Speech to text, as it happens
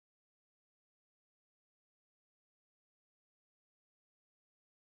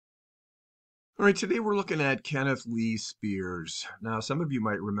All right, today we're looking at Kenneth Lee Spears. Now, some of you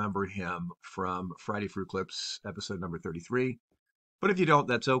might remember him from Friday Fruit Clips, episode number 33, but if you don't,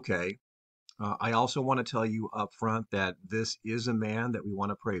 that's okay. I also want to tell you up front that this is a man that we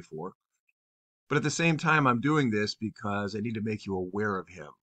want to pray for, but at the same time, I'm doing this because I need to make you aware of him.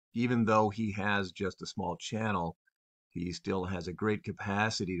 Even though he has just a small channel, he still has a great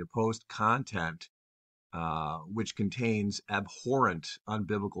capacity to post content which contains abhorrent,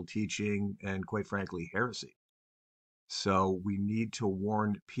 unbiblical teaching and, quite frankly, heresy. So we need to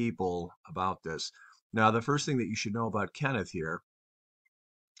warn people about this. Now, the first thing that you should know about Kenneth here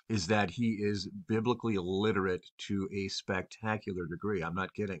is that he is biblically illiterate to a spectacular degree. I'm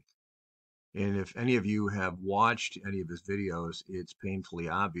not kidding. And if any of you have watched any of his videos, it's painfully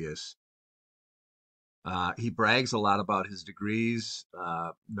obvious. He brags a lot about his degrees.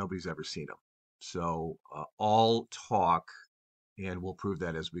 Nobody's ever seen them. So all talk, and we'll prove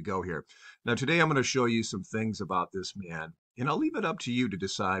that as we go here. Now, today I'm going to show you some things about this man, and I'll leave it up to you to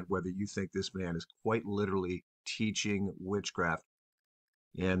decide whether you think this man is quite literally teaching witchcraft.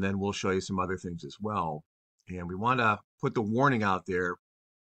 And then we'll show you some other things as well. And we want to put the warning out there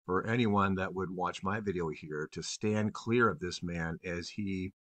for anyone that would watch my video here to stand clear of this man as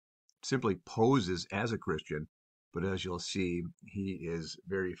he simply poses as a Christian. But as you'll see, he is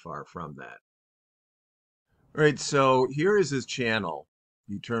very far from that. All right, so here is his channel,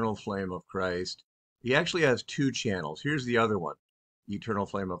 Eternal Flame of Christ. He actually has two channels. Here's the other one, Eternal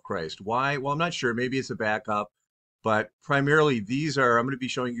Flame of Christ. Why? Well, I'm not sure. Maybe it's a backup, but primarily I'm going to be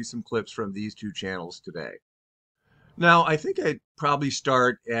showing you some clips from these two channels today. Now, I think I'd probably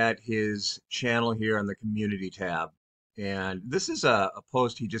start at his channel here on the community tab. And this is a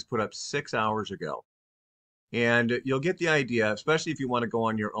post he just put up 6 hours ago. And you'll get the idea, especially if you want to go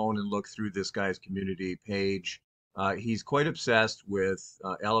on your own and look through this guy's community page. He's quite obsessed with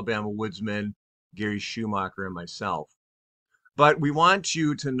Alabama Woodsman, Gary Schumacher, and myself. But we want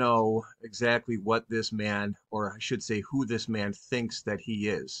you to know exactly what this man, or I should say, who this man thinks that he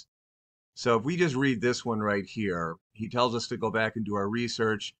is. So if we just read this one right here, he tells us to go back and do our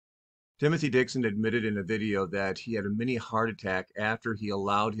research. Timothy Dixon admitted in a video that he had a mini heart attack after he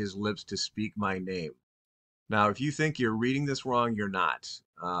allowed his lips to speak my name. Now, if you think you're reading this wrong, you're not.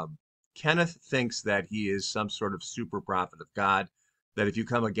 Kenneth thinks that he is some sort of super prophet of God, that if you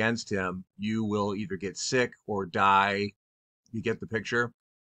come against him, you will either get sick or die. You get the picture?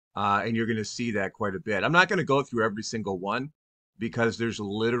 And you're going to see that quite a bit. I'm not going to go through every single one because there's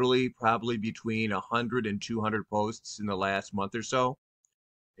literally probably between 100 and 200 posts in the last month or so.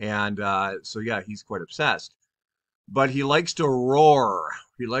 And so, yeah, he's quite obsessed. But he likes to roar.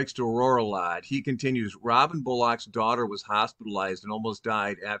 He likes to roar a lot. He continues, Robin Bullock's daughter was hospitalized and almost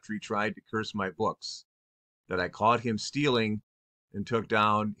died after he tried to curse my books. That I caught him stealing and took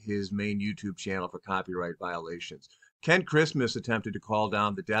down his main YouTube channel for copyright violations. Ken Christmas attempted to call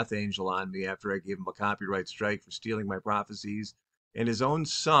down the death angel on me after I gave him a copyright strike for stealing my prophecies. And his own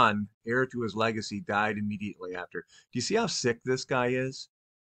son, heir to his legacy, died immediately after. Do you see how sick this guy is?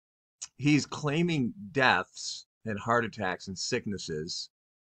 He's claiming deaths and heart attacks and sicknesses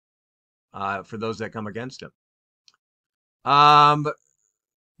for those that come against him. Um,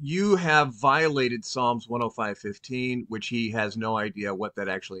 you have violated Psalms 105:15, which he has no idea what that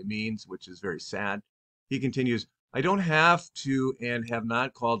actually means, which is very sad. He continues, I don't have to and have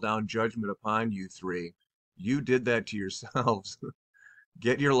not called down judgment upon you three. You did that to yourselves.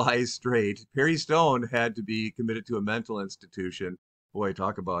 Get your lies straight. Perry Stone had to be committed to a mental institution. Boy,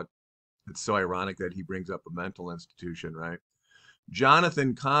 talk about, it's so ironic that he brings up a mental institution, right?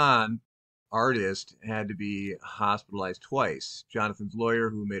 Jonathan Kahn, artist, had to be hospitalized twice. Jonathan's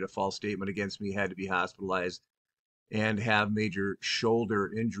lawyer, who made a false statement against me, had to be hospitalized and have major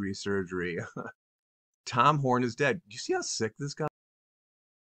shoulder injury surgery. Tom Horn is dead. Do you see how sick this guy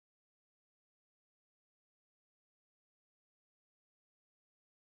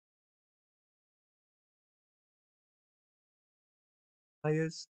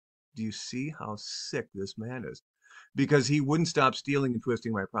is? Do you see how sick this man is? Because he wouldn't stop stealing and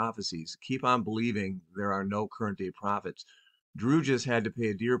twisting my prophecies. Keep on believing there are no current day prophets. Drew just had to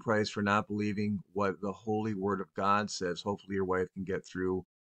pay a dear price for not believing what the holy word of God says. Hopefully your wife can get through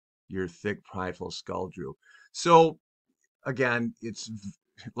your thick, prideful skull, Drew. So again,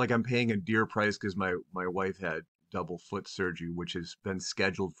 like I'm paying a dear price because my wife had double foot surgery, which has been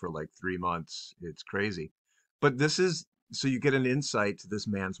scheduled for like 3 months. It's crazy. But this is so you get an insight to this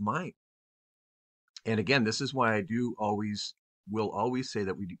man's mind. And again, this is why I do always will always say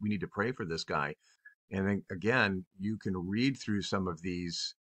that we need to pray for this guy. And then again, you can read through some of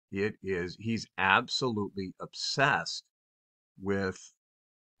these. He's absolutely obsessed with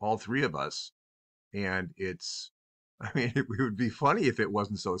all three of us. And I mean, it would be funny if it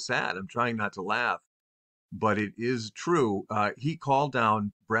wasn't so sad. I'm trying not to laugh, but it is true. He called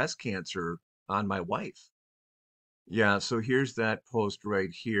down breast cancer on my wife. Yeah, so here's that post right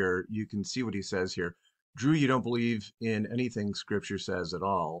here. You can see what he says here. Drew, you don't believe in anything scripture says at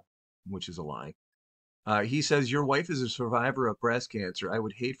all, which is a lie. He says, your wife is a survivor of breast cancer. I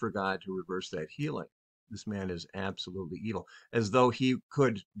would hate for God to reverse that healing. This man is absolutely evil, as though he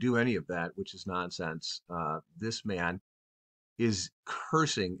could do any of that, which is nonsense. This man is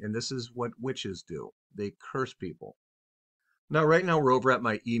cursing, and this is what witches do. They curse people. Now, right now, we're over at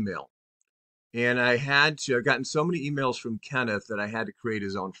my email. And I've gotten so many emails from Kenneth that I had to create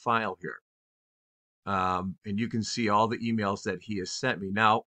his own file here. And you can see all the emails that he has sent me.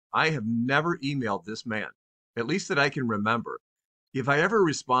 Now, I have never emailed this man, at least that I can remember. If I ever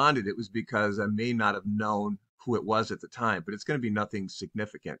responded, it was because I may not have known who it was at the time, but it's going to be nothing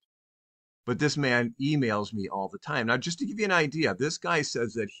significant. But this man emails me all the time. Now, just to give you an idea, this guy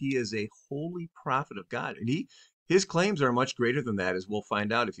says that he is a holy prophet of God. And his claims are much greater than that, as we'll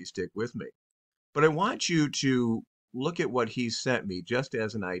find out if you stick with me. But I want you to look at what he sent me just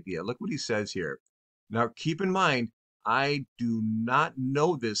as an idea. Look what he says here. Now, keep in mind, I do not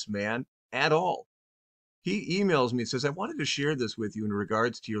know this man at all. He emails me and says, I wanted to share this with you in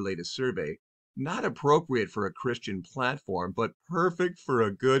regards to your latest survey. Not appropriate for a Christian platform, but perfect for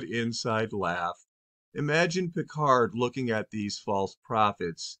a good inside laugh. Imagine Picard looking at these false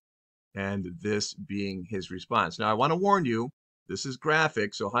prophets and this being his response. Now, I want to warn you, this is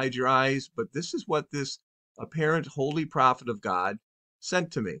graphic, so hide your eyes, but this is what this apparent holy prophet of God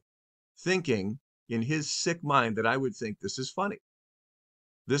sent to me, thinking in his sick mind that I would think this is funny.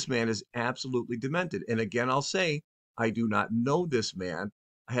 This man is absolutely demented. And again, I'll say, I do not know this man.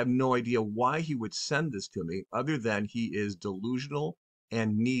 I have no idea why he would send this to me other than he is delusional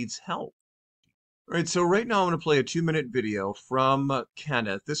and needs help. All right, so right now I'm going to play a 2-minute video from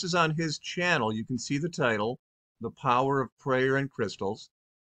Kenneth. This is on his channel. You can see the title, The Power of Prayer and Crystals.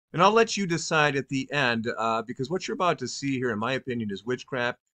 And I'll let you decide at the end, because what you're about to see here, in my opinion, is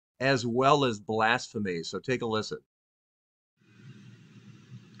witchcraft as well as blasphemy. So take a listen.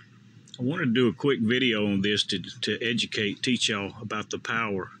 I want to do a quick video on this to teach y'all about the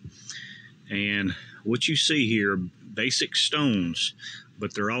power. And what you see here, basic stones,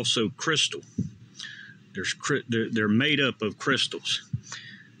 but they're also crystal. They're made up of crystals.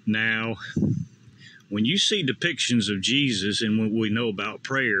 Now, when you see depictions of Jesus and what we know about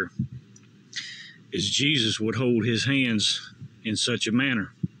prayer, is Jesus would hold his hands in such a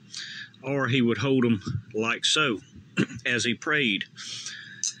manner, or he would hold them like so as he prayed.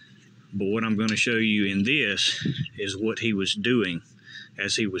 But what I'm going to show you in this is what he was doing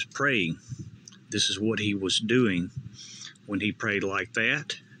as he was praying. This is what he was doing when he prayed like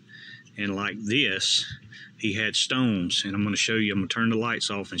that. And like this, he had stones. And I'm going to show you, I'm going to turn the lights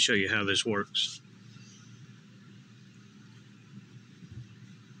off and show you how this works.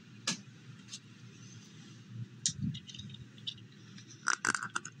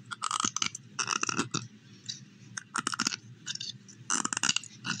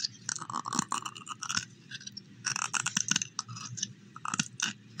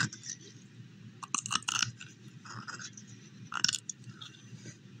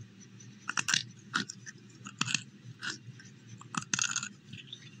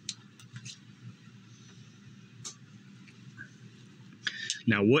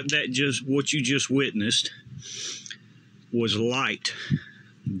 Now, what you just witnessed was light.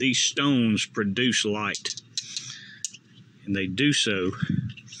 These stones produce light, and they do so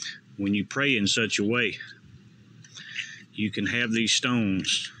when you pray in such a way. You can have these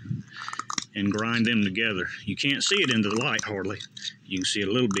stones and grind them together. You can't see it in the light hardly. You can see it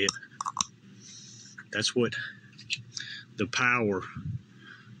a little bit. That's what the power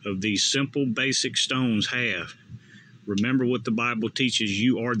of these simple basic stones have. Remember what the Bible teaches.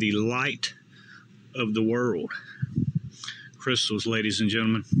 You are the light of the world. Crystals, ladies and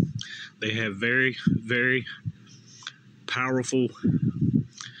gentlemen, they have very, very powerful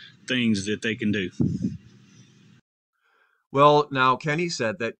things that they can do. Well, now, Kenny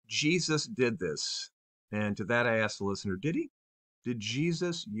said that Jesus did this. And to that, I asked the listener, did he? Did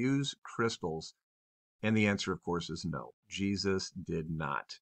Jesus use crystals? And the answer, of course, is no. Jesus did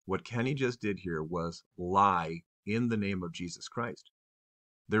not. What Kenny just did here was lie in the name of Jesus Christ.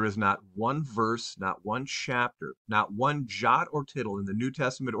 There is not one verse, not one chapter, not one jot or tittle in the New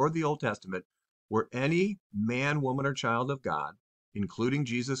Testament or the Old Testament where any man, woman, or child of God, including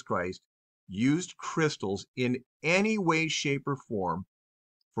Jesus Christ, used crystals in any way, shape, or form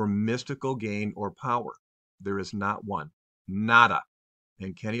for mystical gain or power. There is not one. Nada.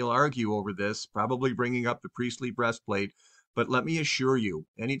 And Kenny will argue over this, probably bringing up the priestly breastplate. But let me assure you,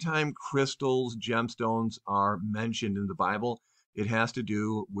 anytime crystals, gemstones are mentioned in the Bible, it has to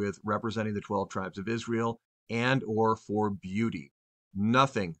do with representing the 12 tribes of Israel and or for beauty,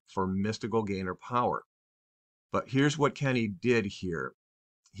 nothing for mystical gain or power. But here's what Kenny did here.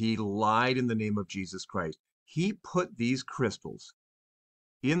 He lied in the name of Jesus Christ. He put these crystals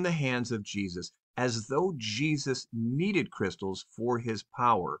in the hands of Jesus as though Jesus needed crystals for his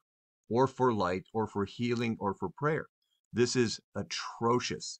power or for light or for healing or for prayer. This is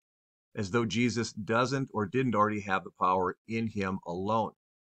atrocious, as though Jesus doesn't or didn't already have the power in him alone.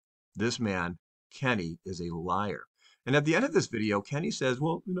 This man, Kenny, is a liar. And at the end of this video, Kenny says,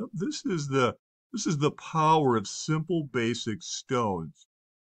 well, this is the power of simple basic stones.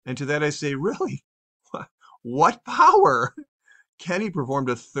 And to that I say, really? What power? Kenny performed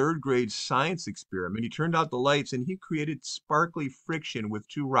a third grade science experiment. He turned out the lights and he created sparkly friction with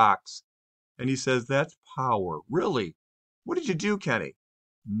two rocks. And he says, that's power. Really? What did you do, Kenny?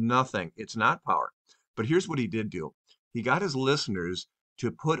 Nothing. It's not power. But here's what he did do. He got his listeners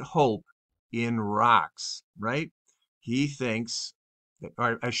to put hope in rocks, right? He thinks,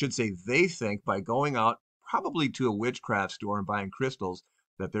 or I should say they think, by going out probably to a witchcraft store and buying crystals,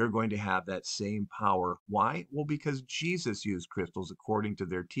 that they're going to have that same power. Why? Well, because Jesus used crystals according to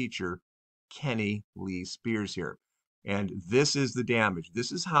their teacher, Kenny Lee Spears here. And this is the damage.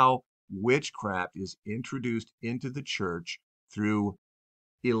 This is how witchcraft is introduced into the church through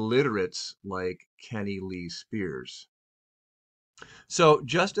illiterates like Kenny Lee Spears. So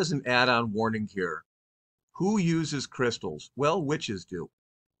just as an add-on warning here, who uses crystals? Well, witches do.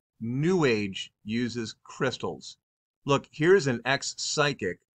 New Age uses crystals. Look, here's an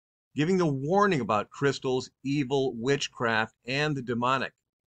ex-psychic giving the warning about crystals, evil, witchcraft, and the demonic.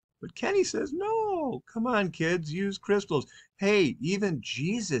 But Kenny says, no, come on, kids, use crystals. Hey, even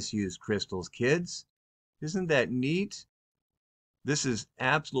Jesus used crystals, kids. Isn't that neat? This is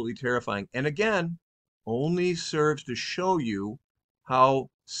absolutely terrifying. And again, only serves to show you how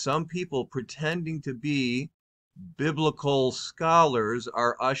some people pretending to be biblical scholars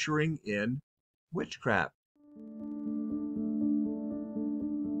are ushering in witchcraft.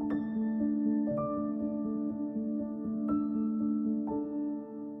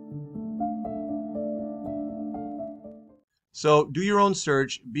 So do your own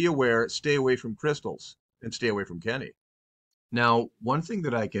search, be aware, stay away from crystals, and stay away from Kenny. Now, one thing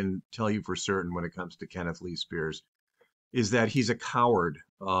that I can tell you for certain when it comes to Kenneth Lee Spears is that he's a coward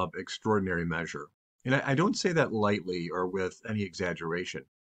of extraordinary measure. And I don't say that lightly or with any exaggeration.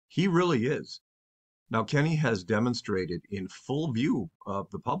 He really is. Now, Kenny has demonstrated in full view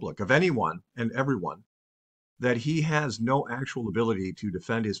of the public, of anyone and everyone, that he has no actual ability to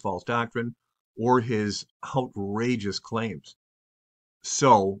defend his false doctrine or his outrageous claims.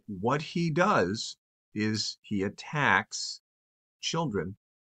 So, what he does is he attacks children,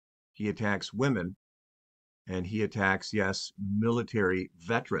 he attacks women, and he attacks, yes, military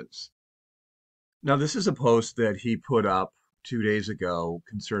veterans. Now, this is a post that he put up 2 days ago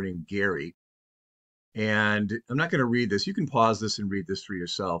concerning Gary. And I'm not going to read this. You can pause this and read this for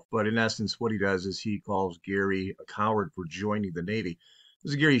yourself. But in essence, what he does is he calls Gary a coward for joining the Navy.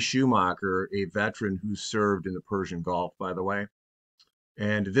 This is Gary Schumacher, a veteran who served in the Persian Gulf, by the way.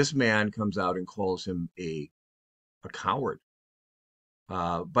 And this man comes out and calls him a coward.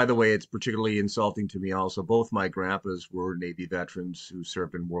 By the way, it's particularly insulting to me also. Both my grandpas were Navy veterans who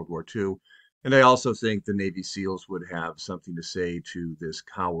served in World War II. And I also think the Navy SEALs would have something to say to this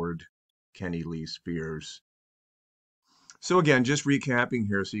coward, Kenny Lee Spears. So again, just recapping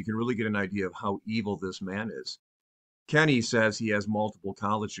here so you can really get an idea of how evil this man is. Kenny says he has multiple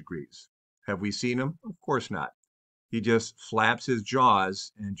college degrees. Have we seen him? Of course not. He just flaps his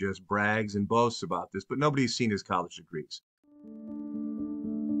jaws and just brags and boasts about this, but nobody's seen his college degrees.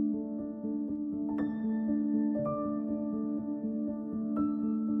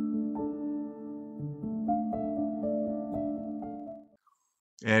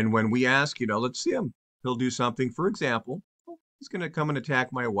 And when we ask, let's see him, he'll do something. For example, he's going to come and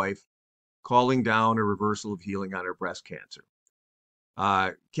attack my wife, calling down a reversal of healing on her breast cancer.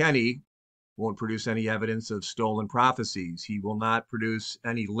 Kenny won't produce any evidence of stolen prophecies. He will not produce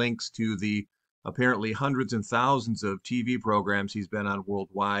any links to the apparently hundreds and thousands of TV programs he's been on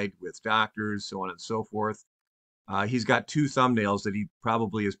worldwide with doctors, so on and so forth. He's got two thumbnails that he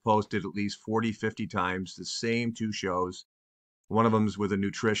probably has posted at least 40, 50 times, the same two shows. One of them's with a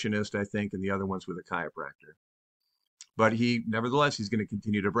nutritionist, I think, and the other one's with a chiropractor. But nevertheless, he's going to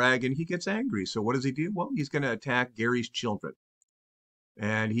continue to brag, and he gets angry. So what does he do? Well, he's going to attack Gary's children.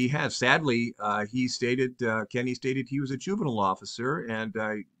 And he had, sadly, Kenny stated he was a juvenile officer and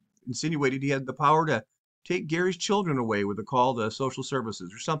insinuated he had the power to take Gary's children away with a call to social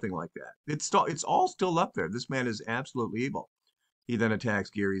services or something like that. It's all still up there. This man is absolutely evil. He then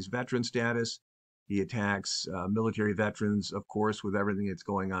attacks Gary's veteran status. He attacks military veterans, of course, with everything that's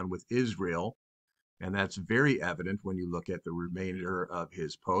going on with Israel. And that's very evident when you look at the remainder of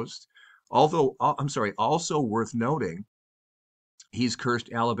his posts. Although, I'm sorry, also worth noting, he's cursed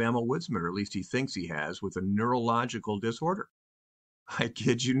Alabama woodsmen, or at least he thinks he has, with a neurological disorder. I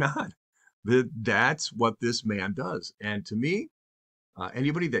kid you not. That's what this man does. And to me,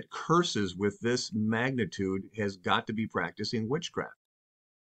 anybody that curses with this magnitude has got to be practicing witchcraft.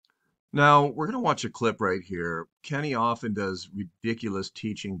 Now, we're going to watch a clip right here. Kenny often does ridiculous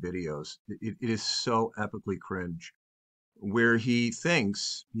teaching videos. It is so epically cringe, where he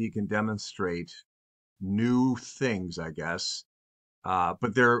thinks he can demonstrate new things, I guess,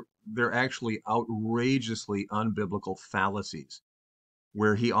 but they're actually outrageously unbiblical fallacies,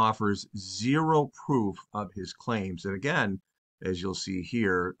 where he offers zero proof of his claims. And again, as you'll see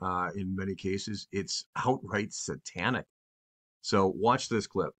here, in many cases, it's outright satanic. So watch this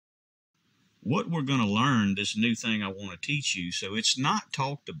clip. What we're going to learn, this new thing I want to teach you, so it's not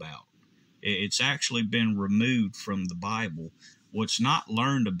talked about. It's actually been removed from the Bible. What's not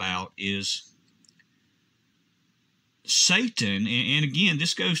learned about is Satan, and again,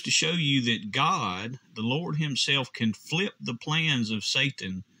 this goes to show you that God, the Lord himself, can flip the plans of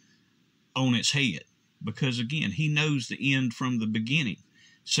Satan on its head, because again, he knows the end from the beginning.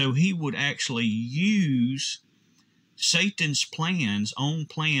 So he would actually use Satan's plans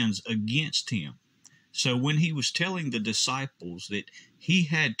against him. So when he was telling the disciples that he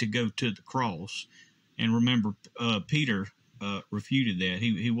had to go to the cross, and remember, Peter refuted that.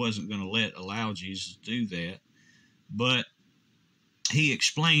 He wasn't going to allow Jesus to do that. But he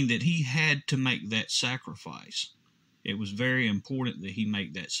explained that he had to make that sacrifice. It was very important that he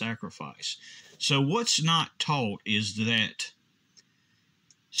make that sacrifice. So what's not taught is that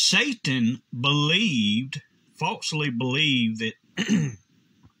Satan falsely believed that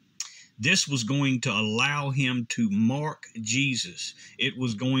this was going to allow him to mark Jesus. It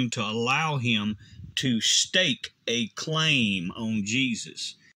was going to allow him to stake a claim on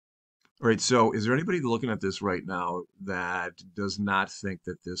Jesus. All right, so is there anybody looking at this right now that does not think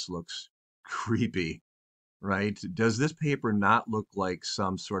that this looks creepy, right? Does this paper not look like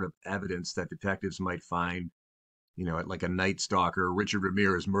some sort of evidence that detectives might find, at like a Night Stalker, Richard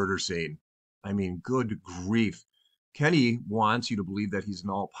Ramirez murder scene? I mean, good grief. Kenny wants you to believe that he's an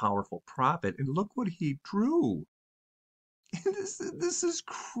all-powerful prophet, and look what he drew. This is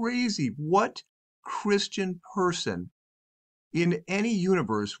crazy. What Christian person in any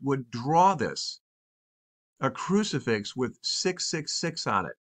universe would draw this? A crucifix with 666 on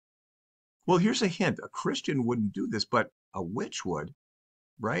it. Well, here's a hint. A Christian wouldn't do this, but a witch would,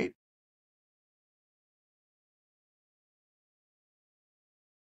 right?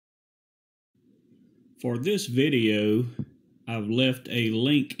 For this video, I've left a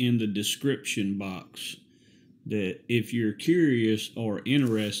link in the description box that if you're curious or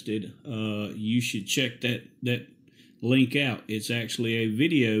interested, you should check that link out. It's actually a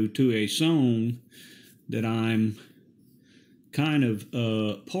video to a song that I'm kind of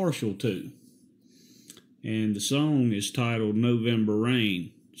partial to. And the song is titled November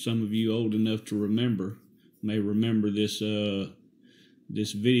Rain. Some of you old enough to remember may remember this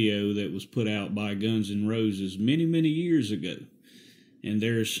this video that was put out by Guns N' Roses many, many years ago. And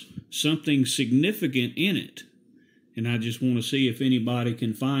there's something significant in it. And I just want to see if anybody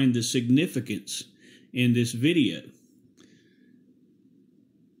can find the significance in this video.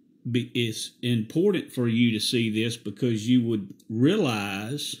 It's important for you to see this because you would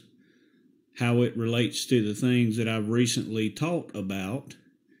realize how it relates to the things that I've recently taught about,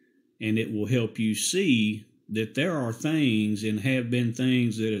 and it will help you see that there are things and have been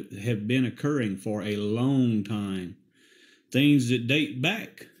things that have been occurring for a long time, things that date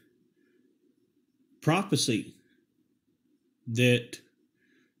back, prophecy that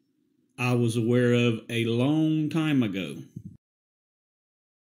I was aware of a long time ago.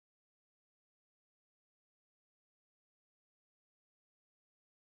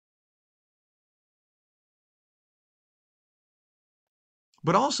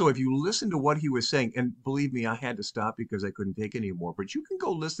 But also, if you listen to what he was saying, and believe me, I had to stop because I couldn't take any more, but you can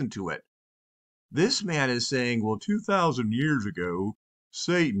go listen to it. This man is saying, well, 2,000 years ago,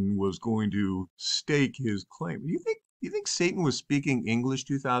 Satan was going to stake his claim. You think Satan was speaking English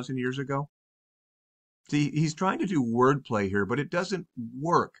 2,000 years ago? See, he's trying to do wordplay here, but it doesn't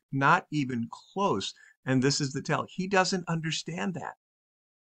work, not even close. And this is the tell. He doesn't understand that.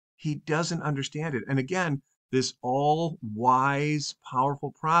 He doesn't understand it. And again, this all wise,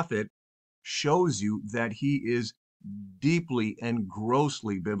 powerful prophet shows you that he is deeply and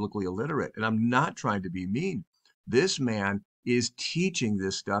grossly biblically illiterate. And I'm not trying to be mean. This man is teaching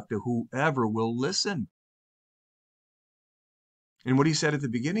this stuff to whoever will listen. And what he said at the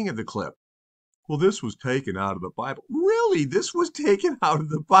beginning of the clip, well, this was taken out of the Bible. Really? This was taken out of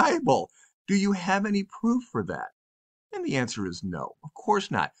the Bible? Do you have any proof for that? And the answer is no, of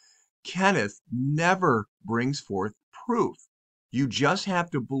course not. Kenneth never brings forth proof. You just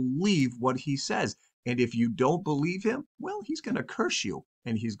have to believe what he says. And if you don't believe him, well, he's going to curse you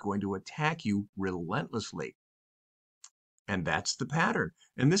and he's going to attack you relentlessly. And that's the pattern.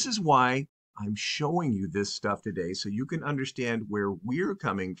 And this is why I'm showing you this stuff today so you can understand where we're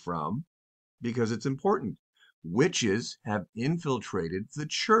coming from, because it's important. Witches have infiltrated the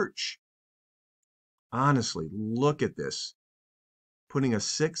church. Honestly, look at this. Putting a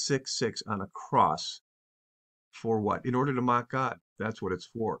 666 on a cross for what? In order to mock God. That's what it's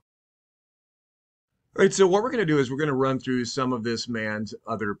for. All right, so what we're going to do is we're going to run through some of this man's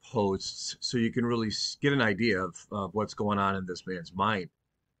other posts so you can really get an idea of what's going on in this man's mind.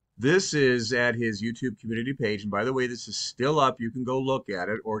 This is at his YouTube community page. And by the way, this is still up. You can go look at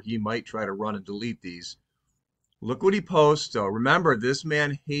it, or he might try to run and delete these. Look what he posts, though. Remember, this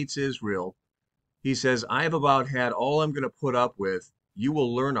man hates Israel. He says, I have about had all I'm going to put up with. You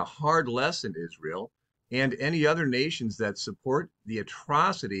will learn a hard lesson, Israel, and any other nations that support the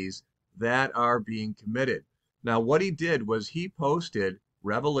atrocities that are being committed. Now, what he did was he posted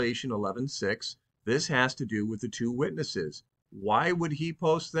Revelation 11:6. This has to do with the two witnesses. Why would he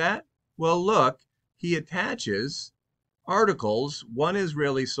post that? Well, look, he attaches articles. One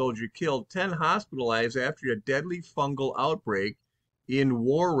Israeli soldier killed, 10 hospitalized after a deadly fungal outbreak in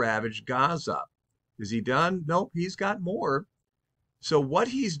war-ravaged Gaza. Is he done? Nope, he's got more. So what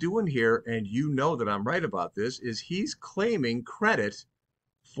he's doing here, and you know that I'm right about this, is he's claiming credit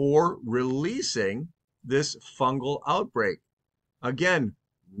for releasing this fungal outbreak. Again,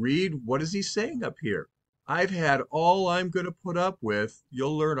 read what is he saying up here? I've had all I'm going to put up with.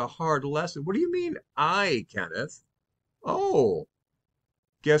 You'll learn a hard lesson. What do you mean, Kenneth? Oh,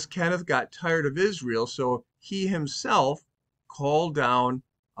 guess Kenneth got tired of Israel, so he himself called down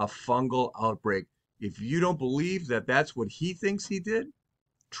a fungal outbreak. If you don't believe that that's what he thinks he did,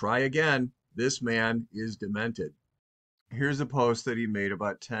 try again. This man is demented. Here's a post that he made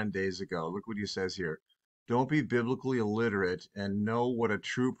about 10 days ago. Look what he says here. Don't be biblically illiterate and know what a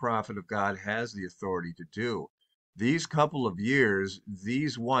true prophet of God has the authority to do. These couple of years,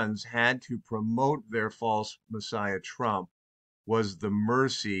 these ones had to promote their false Messiah Trump was the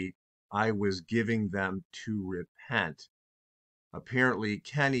mercy I was giving them to repent. Apparently,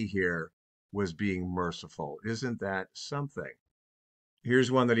 Kenny here was being merciful. Isn't that something?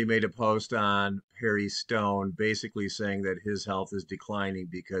 Here's one that he made a post on Perry Stone, basically saying that his health is declining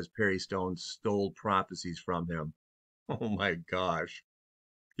because Perry Stone stole prophecies from him. Oh my gosh.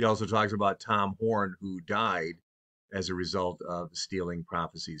 He also talks about Tom Horn, who died as a result of stealing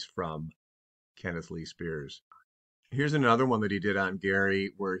prophecies from Kenneth Lee Spears. Here's another one that he did on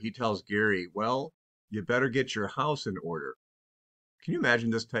Gary, where he tells Gary, well, you better get your house in order. Can you imagine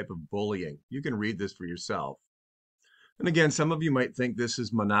this type of bullying? You can read this for yourself. And again, some of you might think this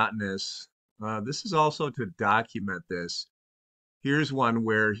is monotonous. This is also to document this. Here's one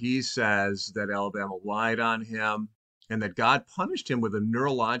where he says that Alabama lied on him and that God punished him with a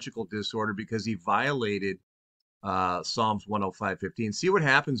neurological disorder because he violated Psalms 105:15. See what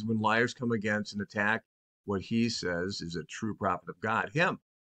happens when liars come against and attack what he says is a true prophet of God, him.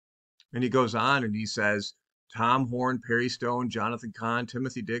 And he goes on and he says, Tom Horn, Perry Stone, Jonathan Cahn,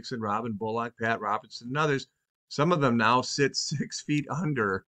 Timothy Dixon, Robin Bullock, Pat Robertson, and others, some of them now sit 6 feet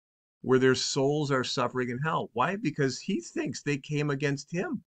under where their souls are suffering in hell. Why? Because he thinks they came against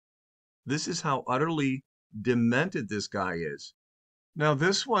him. This is how utterly demented this guy is. Now,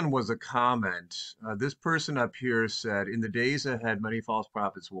 this one was a comment. This person up here said, in the days ahead, many false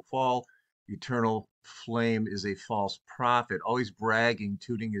prophets will fall. Eternal flame is a false prophet, always bragging,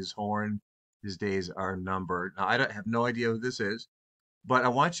 tooting his horn. His days are numbered. Now, have no idea who this is, but I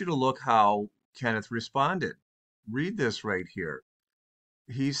want you to look how Kenneth responded. Read this right here.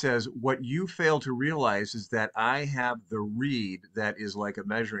 He says, what you fail to realize is that I have the reed that is like a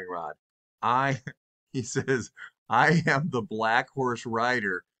measuring rod. He says, I am the black horse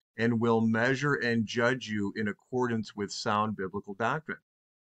rider and will measure and judge you in accordance with sound biblical doctrine.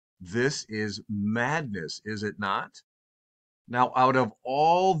 This is madness, is it not? Now, out of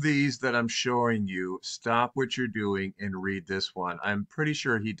all these that I'm showing you, stop what you're doing and read this one. I'm pretty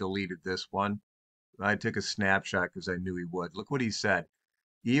sure he deleted this one. I took a snapshot because I knew he would. Look what he said.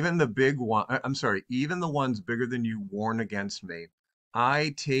 Even the big one, I'm sorry, even the ones bigger than you warn against me.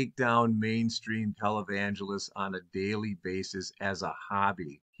 I take down mainstream televangelists on a daily basis as a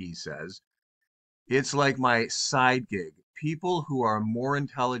hobby, he says. It's like my side gig. People who are more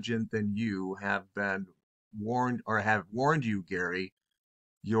intelligent than you have been warned or have warned you, Gary,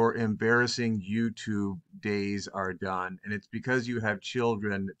 your embarrassing YouTube days are done. And it's because you have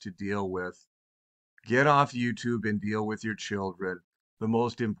children to deal with. Get off YouTube and deal with your children. The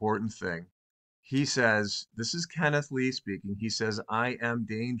most important thing. He says, this is Kenneth Lee speaking. He says, I am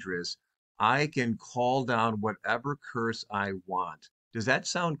dangerous. I can call down whatever curse I want. Does that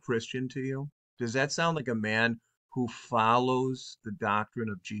sound Christian to you? Does that sound like a man who follows the doctrine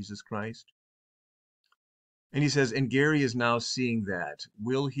of Jesus Christ? And he says, and Gary is now seeing that.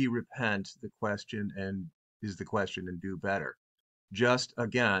 Will he repent? The question and is the question and do better. Just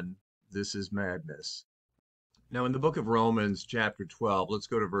again, this is madness. Now, in the book of Romans, chapter 12, let's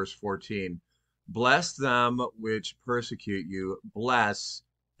go to verse 14. Bless them which persecute you, bless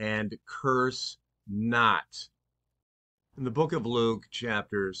and curse not. In the book of Luke,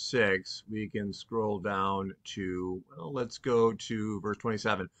 chapter 6, we can scroll down to, well, let's go to verse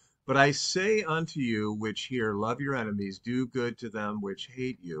 27. But I say unto you which hear, love your enemies, do good to them which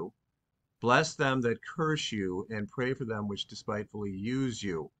hate you, bless them that curse you, and pray for them which despitefully use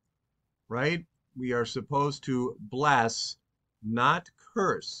you. Right? We are supposed to bless, not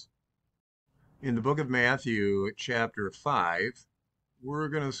curse. In the book of Matthew, chapter 5, we're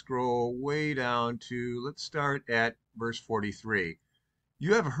going to scroll way down to, let's start at verse 43.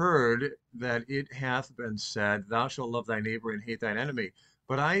 You have heard that it hath been said, Thou shalt love thy neighbor and hate thine enemy.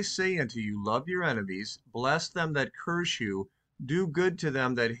 But I say unto you, love your enemies, bless them that curse you, do good to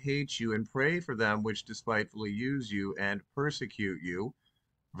them that hate you, and pray for them which despitefully use you and persecute you.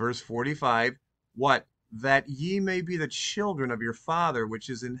 Verse 45, what? That ye may be the children of your Father which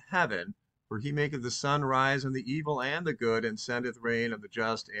is in heaven, for he maketh the sun rise on the evil and the good, and sendeth rain on the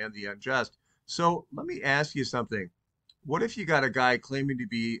just and the unjust. So let me ask you something. What if you got a guy claiming to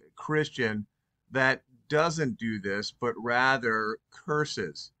be Christian that doesn't do this, but rather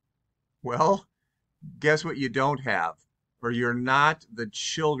curses? Well, guess what you don't have? Or you're not the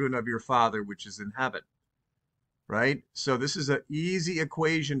children of your Father which is in heaven. Right? So this is an easy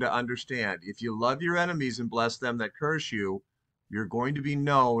equation to understand. If you love your enemies and bless them that curse you, you're going to be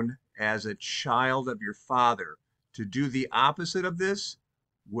known as a child of your Father. To do the opposite of this,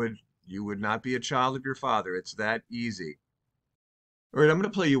 you would not be a child of your Father. It's that easy. All right, I'm going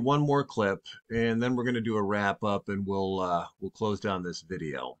to play you one more clip, and then we're going to do a wrap up, and we'll close down this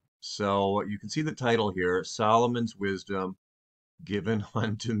video. So you can see the title here, Solomon's Wisdom Given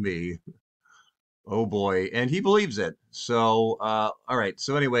Unto Me. Oh boy, and he believes it. So, all right.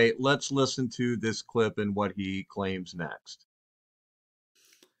 So anyway, let's listen to this clip and what he claims next.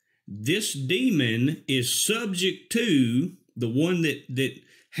 This demon is subject to the one that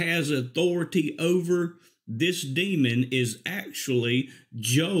has authority over this demon is actually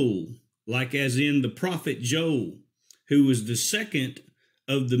Joel, like as in the prophet Joel, who was the second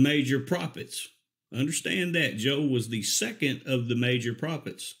of the major prophets. Understand that Joel was the second of the major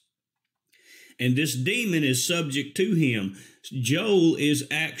prophets. And this demon is subject to him. Joel is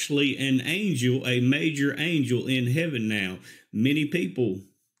actually an angel, a major angel in heaven now. Many people,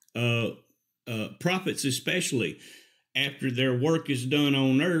 prophets especially, after their work is done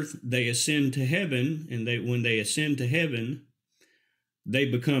on earth, they ascend to heaven, and when they ascend to heaven, they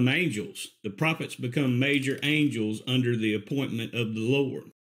become angels. The prophets become major angels under the appointment of the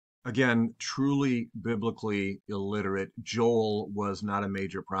Lord. Again, truly biblically illiterate. Joel was not a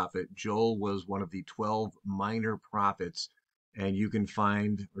major prophet. Joel was one of the 12 minor prophets, and you can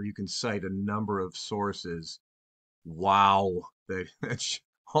find or you can cite a number of sources. Wow, that's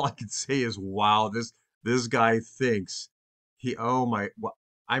all I can say is wow. This guy thinks oh my,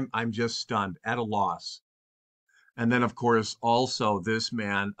 I'm just stunned, at a loss. And then of course also this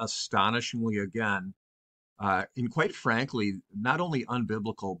man astonishingly again, and quite frankly, not only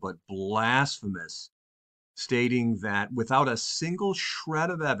unbiblical, but blasphemous, stating that without a single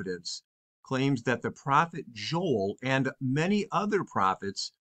shred of evidence, claims that the prophet Joel and many other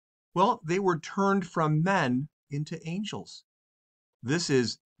prophets, well, they were turned from men into angels. This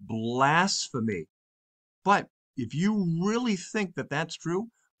is blasphemy. But if you really think that that's true,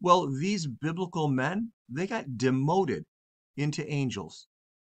 well, these biblical men, they got demoted into angels.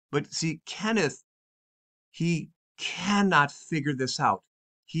 But see, Kenneth, he cannot figure this out.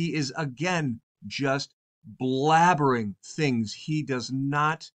 He is again just blabbering things he does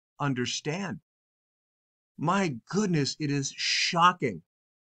not understand. My goodness, it is shocking.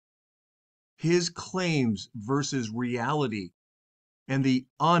 His claims versus reality. and the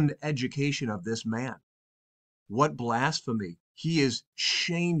uneducation of this man. What blasphemy! He is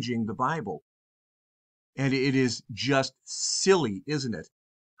changing the Bible. And it is just silly, isn't it?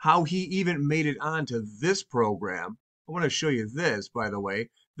 How he even made it onto this program. I want to show you this, by the way.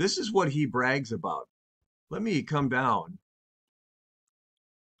 This is what he brags about. Let me come down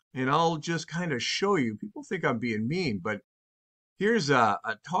and I'll just kind of show you. People think I'm being mean, but here's a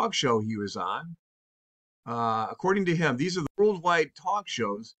talk show he was on. According to him, these are the worldwide talk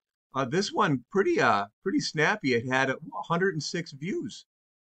shows. This one pretty snappy. It had 106 views.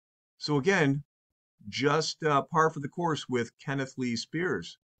 So again, just par for the course with Kenneth Lee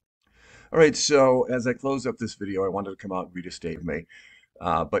Spears. All right, so as I close up this video, I wanted to come out and read a statement.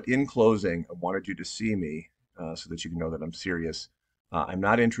 But in closing, I wanted you to see me so that you can know that I'm serious. I'm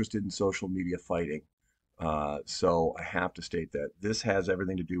not interested in social media fighting. So I have to state that this has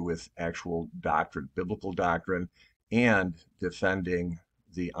everything to do with actual doctrine, biblical doctrine, and defending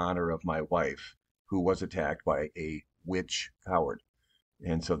the honor of my wife, who was attacked by a witch coward.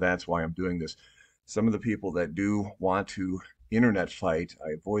 And so that's why I'm doing this. Some of the people that do want to internet fight,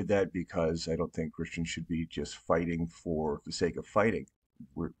 I avoid that because I don't think Christians should be just fighting for the sake of fighting.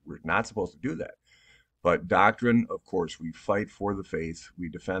 We're not supposed to do that. But doctrine, of course, we fight for the faith. We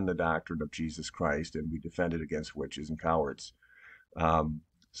defend the doctrine of Jesus Christ, and we defend it against witches and cowards.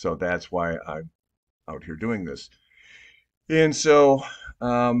 So that's why I'm out here doing this. And so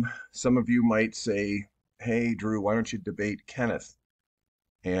some of you might say, hey, Drew, why don't you debate Kenneth?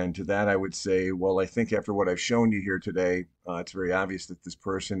 And to that, I would say, well, I think after what I've shown you here today, it's very obvious that this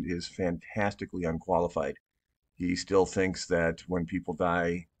person is fantastically unqualified. He still thinks that when people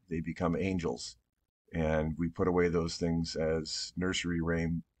die, they become angels. And we put away those things as nursery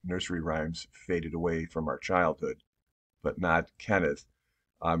rhymes faded away from our childhood, but not Kenneth.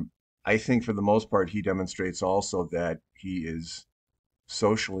 I think for the most part, he demonstrates also that he is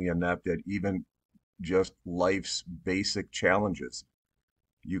socially inept at even just life's basic challenges.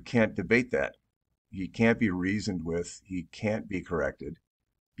 You can't debate that. He can't be reasoned with. He can't be corrected,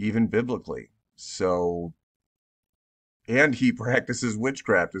 even biblically. So, and he practices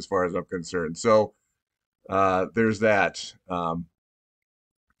witchcraft as far as I'm concerned. So there's that.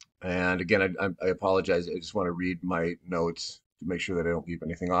 And again, I apologize. I just want to read my notes to make sure that I don't leave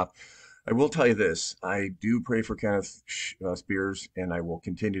anything off. I will tell you this. I do pray for Kenneth Spears, and I will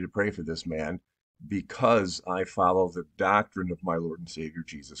continue to pray for this man because I follow the doctrine of my Lord and Savior,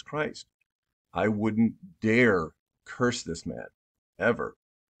 Jesus Christ. I wouldn't dare curse this man, ever.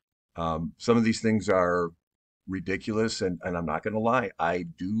 Some of these things are ridiculous, and I'm not going to lie. I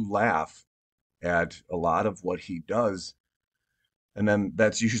do laugh at a lot of what he does. And then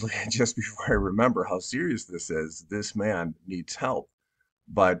that's usually just before I remember how serious this is. This man needs help.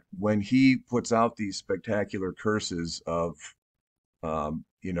 But when he puts out these spectacular curses of,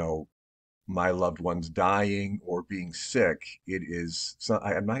 you know, my loved ones dying or being sick, it is, so,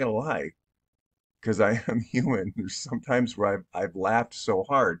 I'm not going to lie, because I am human. There's sometimes where I've laughed so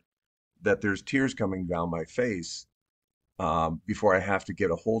hard that there's tears coming down my face before I have to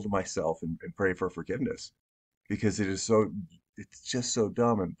get a hold of myself and pray for forgiveness because it's just so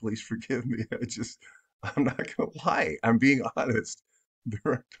dumb. And please forgive me. I'm not going to lie. I'm being honest.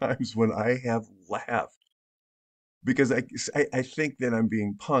 There are times when I have laughed because I think that I'm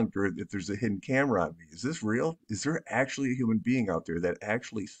being punked or that there's a hidden camera on me. Is this real? Is there actually a human being out there that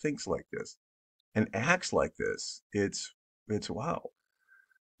actually thinks like this and acts like this? It's wow.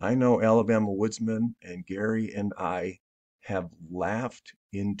 I know Alabama Woodsman and Gary and I have laughed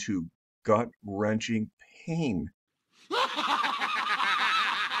into gut-wrenching pain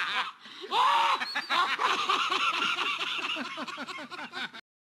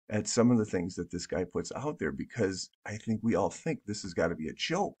at some of the things that this guy puts out there because I think we all think this has got to be a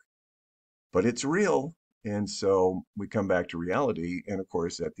joke, but it's real. And so we come back to reality. And of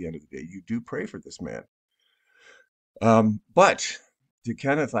course, at the end of the day, you do pray for this man. But to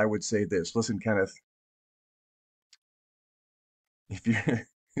Kenneth, I would say this. Listen, Kenneth, if you're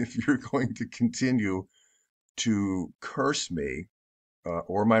if you're going to continue to curse me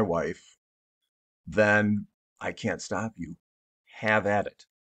or my wife, then I can't stop you. Have at it.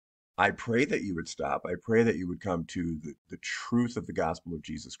 I pray that you would stop. I pray that you would come to the truth of the gospel of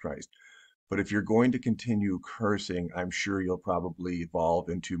Jesus Christ. But if you're going to continue cursing, I'm sure you'll probably evolve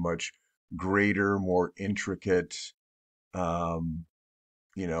into much greater, more intricate, um,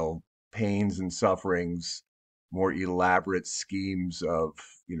 you know, pains and sufferings, more elaborate schemes of,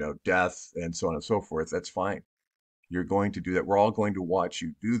 death and so on and so forth. That's fine. You're going to do that. We're all going to watch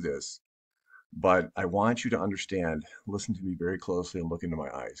you do this. But I want you to understand, listen to me very closely and look into my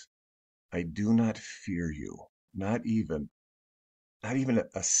eyes. I do not fear you, not even not even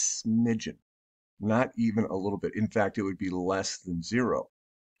a smidgen, not even a little bit. In fact, it would be less than zero.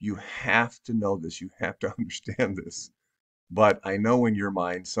 You have to know this. You have to understand this. But I know in your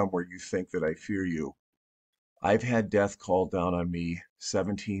mind somewhere you think that I fear you. I've had death called down on me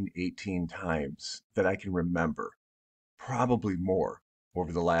 17, 18 times that I can remember, probably more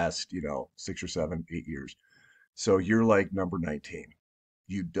over the last, 6 or 7, 8 years. So you're like number 19.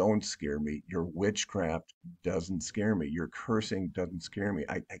 You don't scare me. Your witchcraft doesn't scare me. Your cursing doesn't scare me.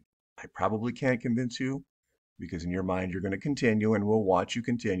 I probably can't convince you because in your mind you're going to continue and we'll watch you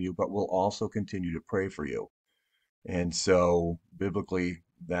continue, but we'll also continue to pray for you. And so biblically,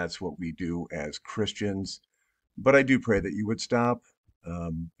 that's what we do as Christians. But I do pray that you would stop,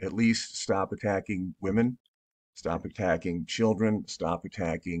 at least stop attacking women, stop attacking children, stop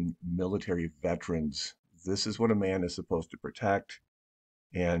attacking military veterans. This is what a man is supposed to protect.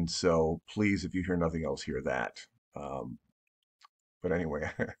 And so please, if you hear nothing else, hear that. Um, but anyway,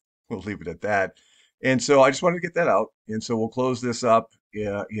 we'll leave it at that. And so I just wanted to get that out. And so we'll close this up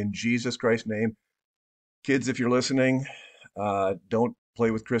in Jesus Christ's name. Kids, if you're listening, don't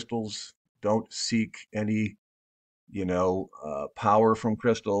play with crystals. Don't seek any, power from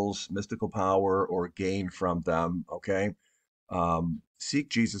crystals, mystical power, or gain from them. Okay. Seek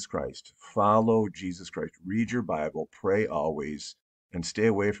Jesus Christ, follow Jesus Christ, read your Bible, pray always, and stay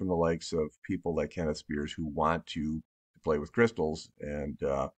away from the likes of people like Kenneth Spears who want to play with crystals. And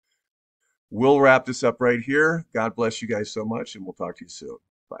we'll wrap this up right here. God bless you guys so much, and we'll talk to you soon.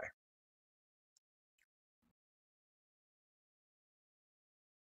 Bye.